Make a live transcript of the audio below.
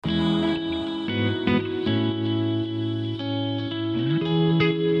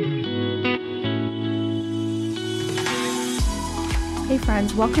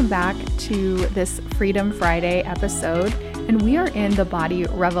friends, welcome back to this Freedom Friday episode, and we are in the Body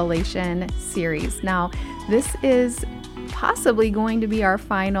Revelation series. Now, this is possibly going to be our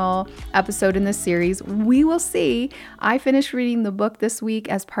final episode in this series. We will see. I finished reading the book this week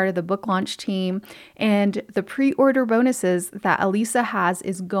as part of the book launch team, and the pre-order bonuses that Elisa has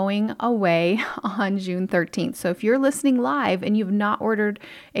is going away on June 13th. So if you're listening live and you've not ordered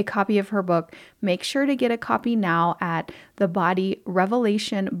a copy of her book, make sure to get a copy now at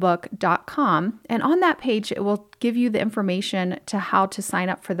thebodyrevelationbook.com. And on that page, it will give you the information to how to sign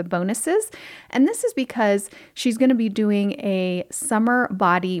up for the bonuses. And this is because she's going to be doing a summer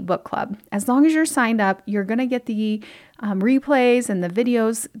body book club. As long as you're signed up, you're going to get the replays and the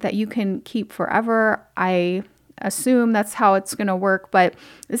videos that you can keep forever. I assume that's how it's going to work, but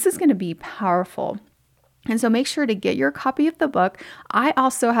this is going to be powerful. And so make sure to get your copy of the book. I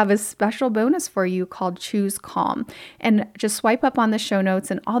also have a special bonus for you called Choose Calm. And just swipe up on the show notes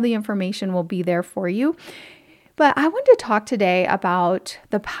and all the information will be there for you. But I want to talk today about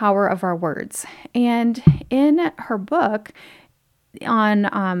the power of our words. And in her book,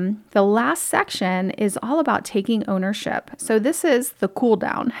 on the last section is all about taking ownership. So this is the cool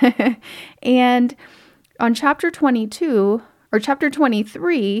down. And on chapter 22 or chapter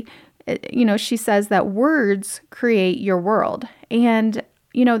 23, she says that words create your world. And,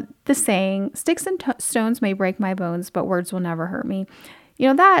 the saying, sticks and stones may break my bones, but words will never hurt me.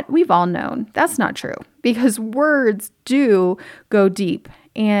 That we've all known. That's not true, because words do go deep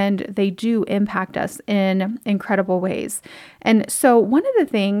and they do impact us in incredible ways. And so one of the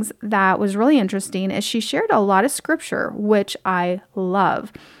things that was really interesting is she shared a lot of scripture, which I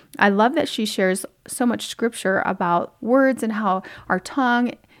love. I love that she shares so much scripture about words and how our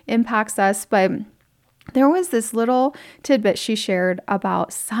tongue impacts us, but there was this little tidbit she shared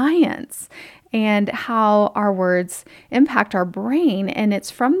about science and how our words impact our brain. And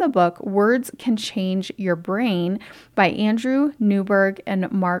it's from the book, Words Can Change Your Brain by Andrew Newberg and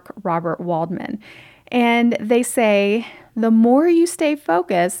Mark Robert Waldman. And they say, the more you stay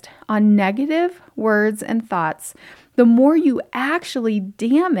focused on negative words and thoughts, the more you actually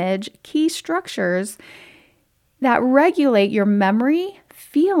damage key structures that regulate your memory,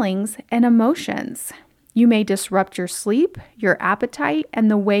 feelings, and emotions. You may disrupt your sleep, your appetite,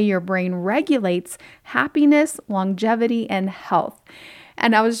 and the way your brain regulates happiness, longevity, and health.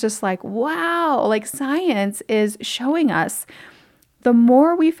 And I was just like, wow, science is showing us the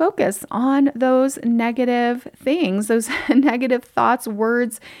more we focus on those negative things, those negative thoughts,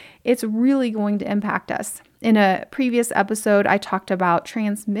 words, it's really going to impact us. In a previous episode, I talked about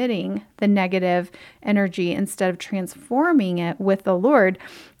transmitting the negative energy instead of transforming it with the Lord.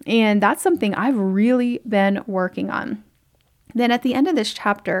 And that's something I've really been working on. Then at the end of this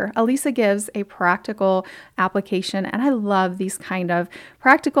chapter, Elisa gives a practical application, and I love these kind of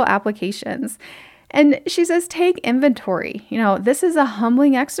practical applications. And she says, take inventory. This is a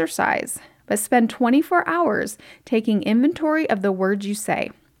humbling exercise, but spend 24 hours taking inventory of the words you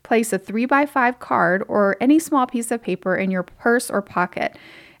say. Place a 3x5 card or any small piece of paper in your purse or pocket.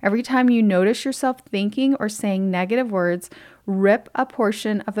 Every time you notice yourself thinking or saying negative words, rip a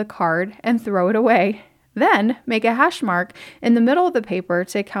portion of the card and throw it away. Then make a hash mark in the middle of the paper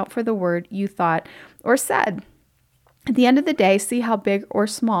to account for the word you thought or said. At the end of the day, see how big or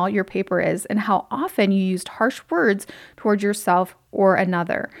small your paper is and how often you used harsh words toward yourself or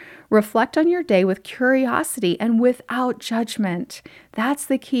another. Reflect on your day with curiosity and without judgment. That's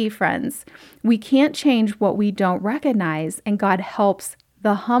the key, friends. We can't change what we don't recognize, and God helps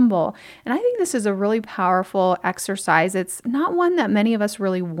the humble. And I think this is a really powerful exercise. It's not one that many of us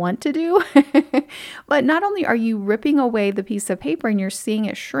really want to do, but not only are you ripping away the piece of paper and you're seeing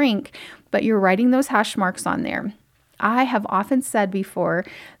it shrink, but you're writing those hash marks on there. I have often said before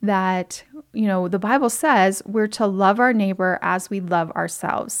that, the Bible says we're to love our neighbor as we love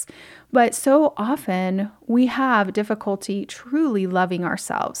ourselves. But so often we have difficulty truly loving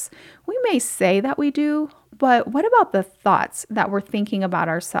ourselves. We may say that we do, but what about the thoughts that we're thinking about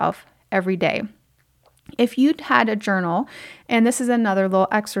ourselves every day? If you'd had a journal, and this is another little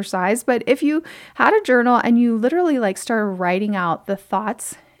exercise, but if you had a journal and you literally started writing out the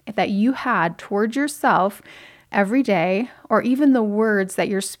thoughts that you had towards yourself every day, or even the words that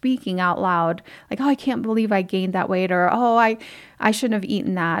you're speaking out loud, oh, I can't believe I gained that weight, or, oh, I shouldn't have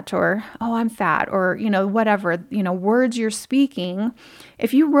eaten that, or, oh, I'm fat, or, whatever, words you're speaking.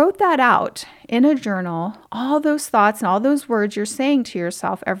 If you wrote that out in a journal, all those thoughts and all those words you're saying to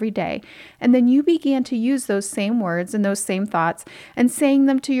yourself every day, and then you began to use those same words and those same thoughts and saying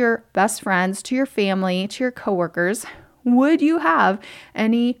them to your best friends, to your family, to your coworkers, would you have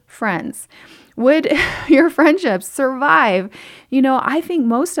any friends? Would your friendships survive? I think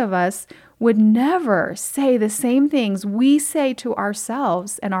most of us would never say the same things we say to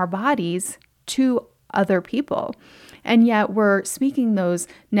ourselves and our bodies to other people. And yet we're speaking those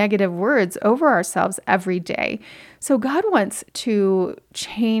negative words over ourselves every day. So God wants to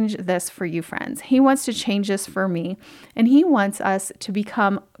change this for you, friends. He wants to change this for me. And He wants us to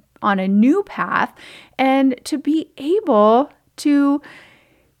become on a new path and to be able to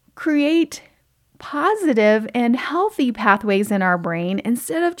create positive and healthy pathways in our brain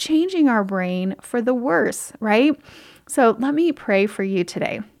instead of changing our brain for the worse, right? So let me pray for you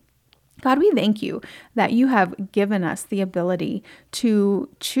today. God, we thank you that you have given us the ability to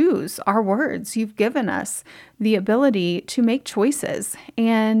choose our words. You've given us the ability to make choices.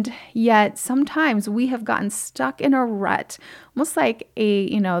 And yet sometimes we have gotten stuck in a rut, almost like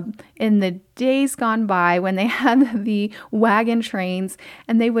in the days gone by when they had the wagon trains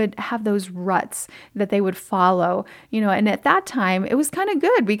and they would have those ruts that they would follow, and at that time it was kind of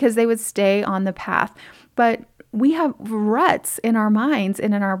good because they would stay on the path. But we have ruts in our minds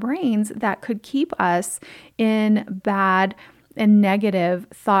and in our brains that could keep us in bad and negative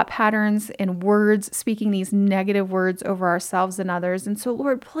thought patterns and words, speaking these negative words over ourselves and others. And so,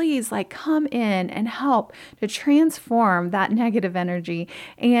 Lord, please come in and help to transform that negative energy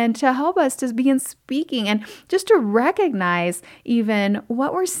and to help us to begin speaking and just to recognize even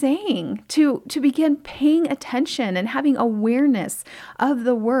what we're saying, to begin paying attention and having awareness of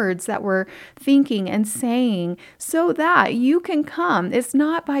the words that we're thinking and saying so that you can come. It's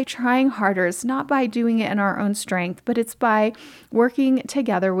not by trying harder. It's not by doing it in our own strength, but it's by working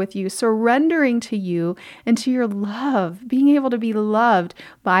together with you, surrendering to you and to your love, being able to be loved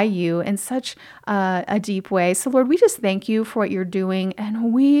by you in such a deep way. So Lord, we just thank you for what you're doing.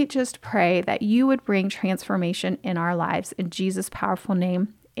 And we just pray that you would bring transformation in our lives. In Jesus' powerful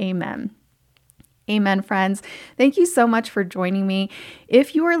name, amen. Amen, friends. Thank you so much for joining me.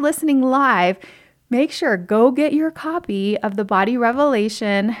 If you are listening live, make sure go get your copy of The Body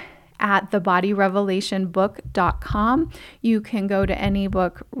Revelation at thebodyrevelationbook.com. You can go to any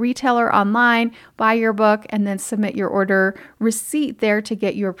book retailer online, buy your book, and then submit your order receipt there to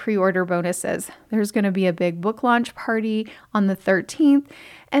get your pre-order bonuses. There's going to be a big book launch party on the 13th.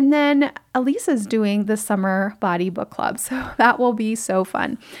 And then Elisa's doing the Summer Body Book Club. So that will be so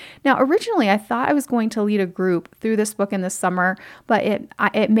fun. Now, originally, I thought I was going to lead a group through this book in the summer, but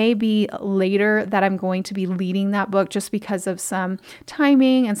it may be later that I'm going to be leading that book just because of some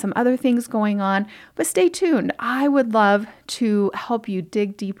timing and some other things going on. But stay tuned. I would love to help you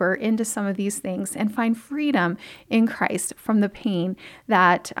dig deeper into some of these things and find freedom in Christ from the pain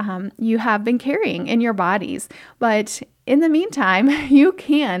that you have been carrying in your bodies. But in the meantime, you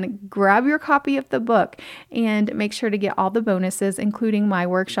can grab your copy of the book and make sure to get all the bonuses, including my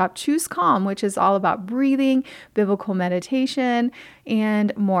workshop, Choose Calm, which is all about breathing, biblical meditation,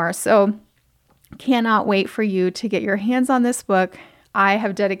 and more. So cannot wait for you to get your hands on this book. I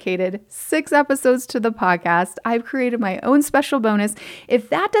have dedicated 6 episodes to the podcast. I've created my own special bonus. If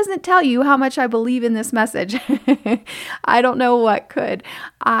that doesn't tell you how much I believe in this message, I don't know what could.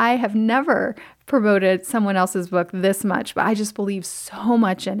 I have never promoted someone else's book this much, but I just believe so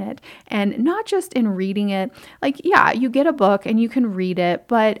much in it. And not just in reading it. You get a book and you can read it,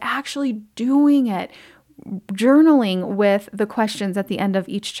 but actually doing it, journaling with the questions at the end of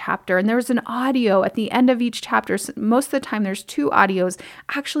each chapter. And there's an audio at the end of each chapter. So most of the time there's 2 audios,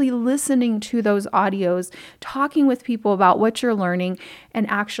 actually listening to those audios, talking with people about what you're learning and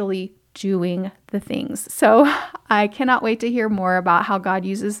actually doing the things. So I cannot wait to hear more about how God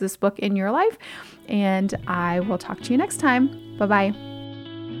uses this book in your life. And I will talk to you next time. Bye-bye.